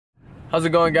How's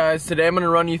it going, guys? Today I'm going to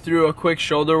run you through a quick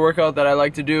shoulder workout that I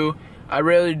like to do. I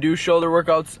rarely do shoulder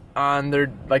workouts on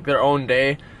their own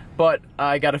day, but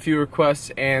I got a few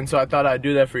requests and so I thought I'd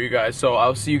do that for you guys. So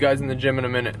I'll see you guys in the gym in a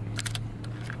minute.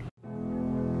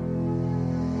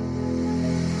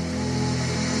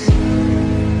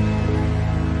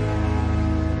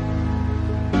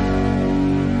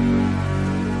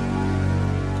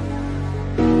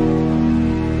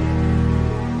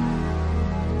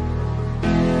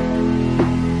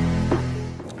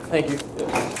 Thank you.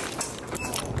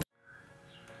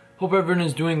 Hope everyone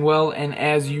is doing well, and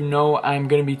as you know, I'm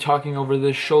going to be talking over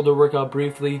this shoulder workout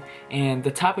briefly, and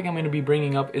the topic I'm going to be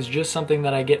bringing up is just something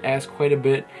that I get asked quite a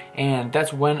bit, and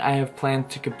that's when I have planned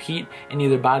to compete in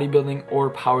either bodybuilding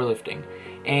or powerlifting.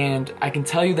 And I can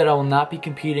tell you that I will not be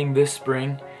competing this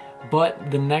spring,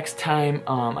 but the next time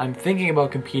I'm thinking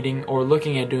about competing or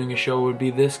looking at doing a show would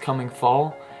be this coming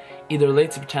fall, either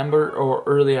late September or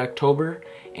early October.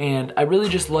 And I really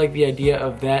just like the idea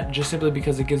of that, just simply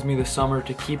because it gives me the summer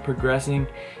to keep progressing.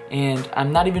 And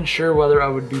I'm not even sure whether I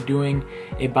would be doing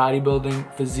a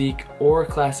bodybuilding physique or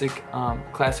classic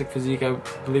physique. I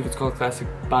believe it's called classic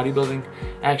bodybuilding.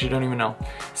 I actually don't even know.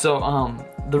 So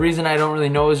the reason I don't really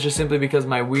know is just simply because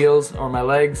my wheels or my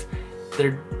legs,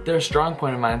 they're a strong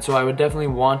point of mine. So I would definitely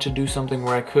want to do something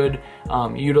where I could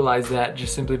utilize that,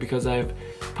 just simply because I've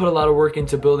put a lot of work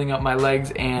into building up my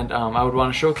legs, and I would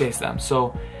want to showcase them.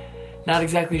 So not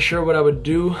exactly sure what I would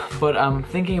do, but I'm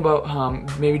thinking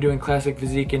about maybe doing classic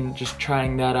physique and just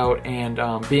trying that out. And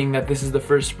being that this is the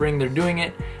first spring they're doing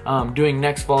it, doing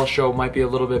next fall show might be a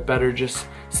little bit better, just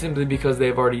simply because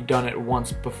they've already done it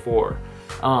once before.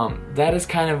 That is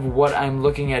kind of what I'm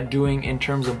looking at doing in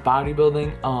terms of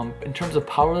bodybuilding. In terms of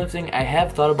powerlifting, I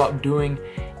have thought about doing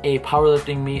a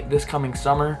powerlifting meet this coming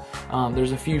summer.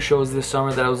 There's a few shows this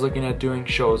summer that I was looking at doing,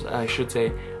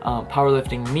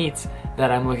 powerlifting meets that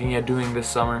I'm looking at doing this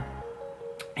summer.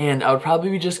 And I would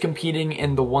probably be just competing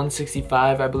in the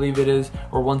 165, I believe it is,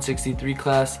 or 163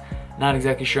 class. Not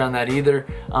exactly sure on that either.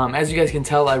 As you guys can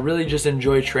tell, I really just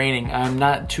enjoy training. I'm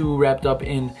not too wrapped up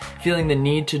in feeling the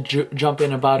need to jump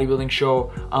in a bodybuilding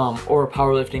show or a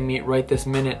powerlifting meet right this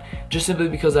minute, just simply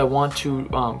because I want to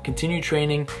continue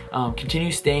training,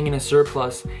 continue staying in a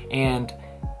surplus, and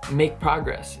make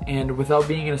progress. And without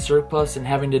being in a surplus and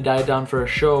having to diet down for a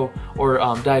show, or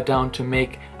diet down to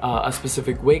make a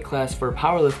specific weight class for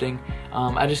powerlifting,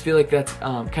 I just feel like that's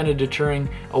kind of deterring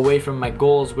away from my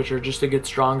goals, which are just to get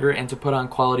stronger and to put on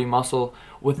quality muscle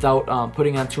without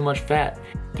putting on too much fat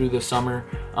through the summer.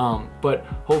 But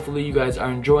hopefully you guys are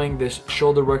enjoying this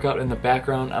shoulder workout in the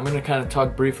background. I'm going to kind of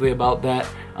talk briefly about that.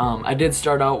 I did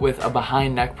start out with a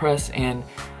behind neck press, and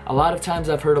a lot of times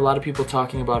I've heard a lot of people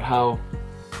talking about how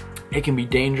it can be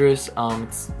dangerous,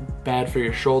 it's bad for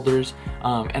your shoulders,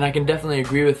 and I can definitely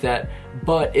agree with that.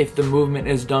 But if the movement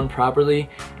is done properly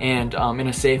and in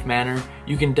a safe manner,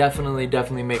 you can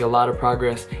definitely make a lot of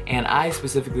progress. And I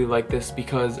specifically like this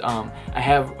because I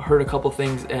have heard a couple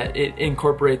things. It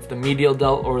incorporates the medial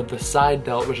delt or the side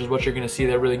delt, which is what you're going to see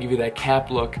that really give you that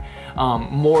cap look,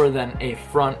 more than a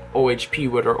front OHP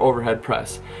would or overhead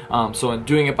press. So in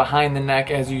doing it behind the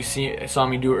neck, as you saw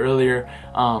me do earlier,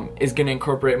 is going to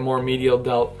incorporate more medial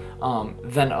delt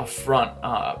than a front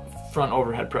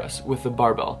overhead press with the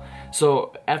barbell.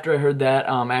 So after I heard that,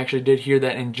 I actually did hear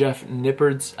that in Jeff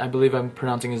Nippard's, I believe I'm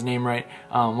pronouncing his name right,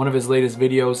 one of his latest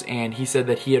videos, and he said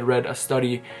that he had read a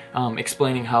study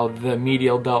explaining how the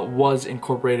medial delt was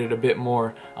incorporated a bit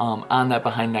more on that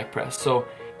behind neck press. So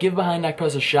give behind neck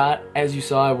press a shot. As you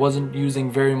saw, I wasn't using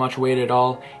very much weight at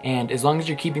all, and as long as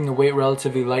you're keeping the weight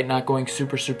relatively light, not going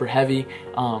super heavy,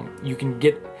 you can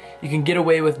get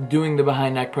away with doing the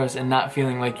behind neck press and not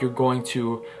feeling like you're going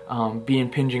to be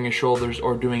impinging your shoulders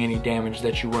or doing any damage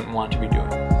that you wouldn't want to be doing.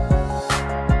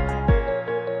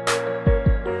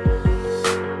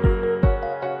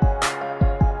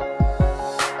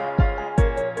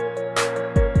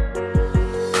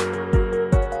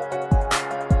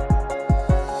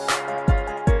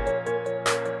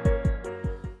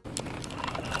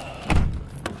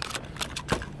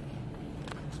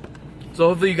 So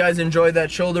hopefully you guys enjoyed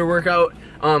that shoulder workout.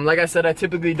 Like I said, I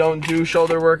typically don't do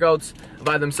shoulder workouts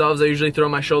by themselves. I usually throw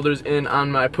my shoulders in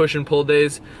on my push and pull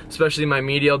days, especially my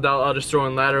medial delt. I'll just throw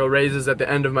in lateral raises at the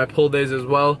end of my pull days as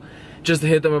well, just to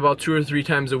hit them about 2 or 3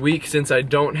 times a week, since I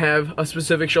don't have a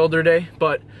specific shoulder day.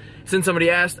 But since somebody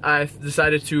asked, I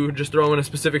decided to just throw in a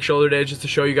specific shoulder day just to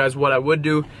show you guys what I would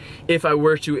do if I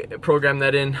were to program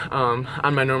that in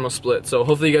on my normal split. So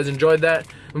hopefully you guys enjoyed that.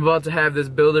 I'm about to have this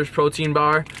Builder's protein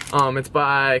bar. It's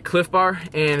by Cliff Bar,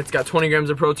 and it's got 20 grams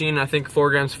of protein, I think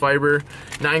 4 grams fiber,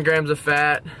 9 grams of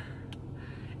fat,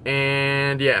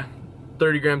 and yeah,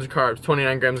 30 grams of carbs,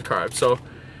 29 grams of carbs. So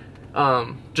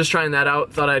just trying that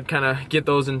out. Thought I'd kind of get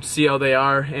those and see how they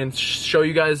are, and show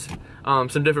you guys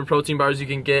some different protein bars you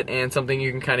can get, and something you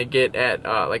can kind of get at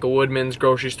like a Woodman's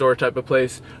grocery store type of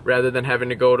place, rather than having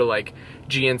to go to like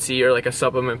GNC or like a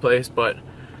supplement place. But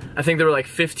I think they were like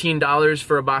 $15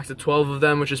 for a box of 12 of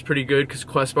them, which is pretty good, because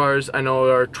Quest bars I know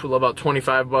are about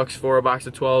 25 bucks for a box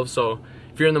of 12. So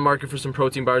if you're in the market for some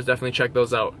protein bars, definitely check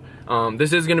those out.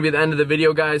 This is going to be the end of the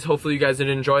video, guys. Hopefully you guys did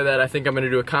enjoy that. I think I'm going to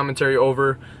do a commentary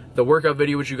over the workout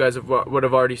video, which you guys would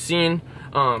have already seen.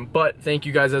 But thank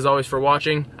you guys as always for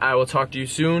watching. I will talk to you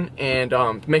soon, and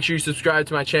make sure you subscribe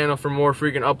to my channel for more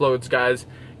frequent uploads, guys.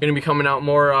 Going to be coming out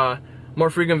more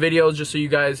frequent videos, just so you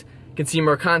guys can see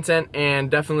more content, and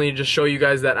definitely just show you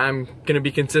guys that I'm going to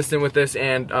be consistent with this,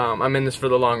 and I'm in this for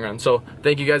the long run. So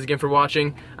thank you guys again for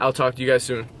watching. I'll talk to you guys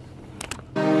soon.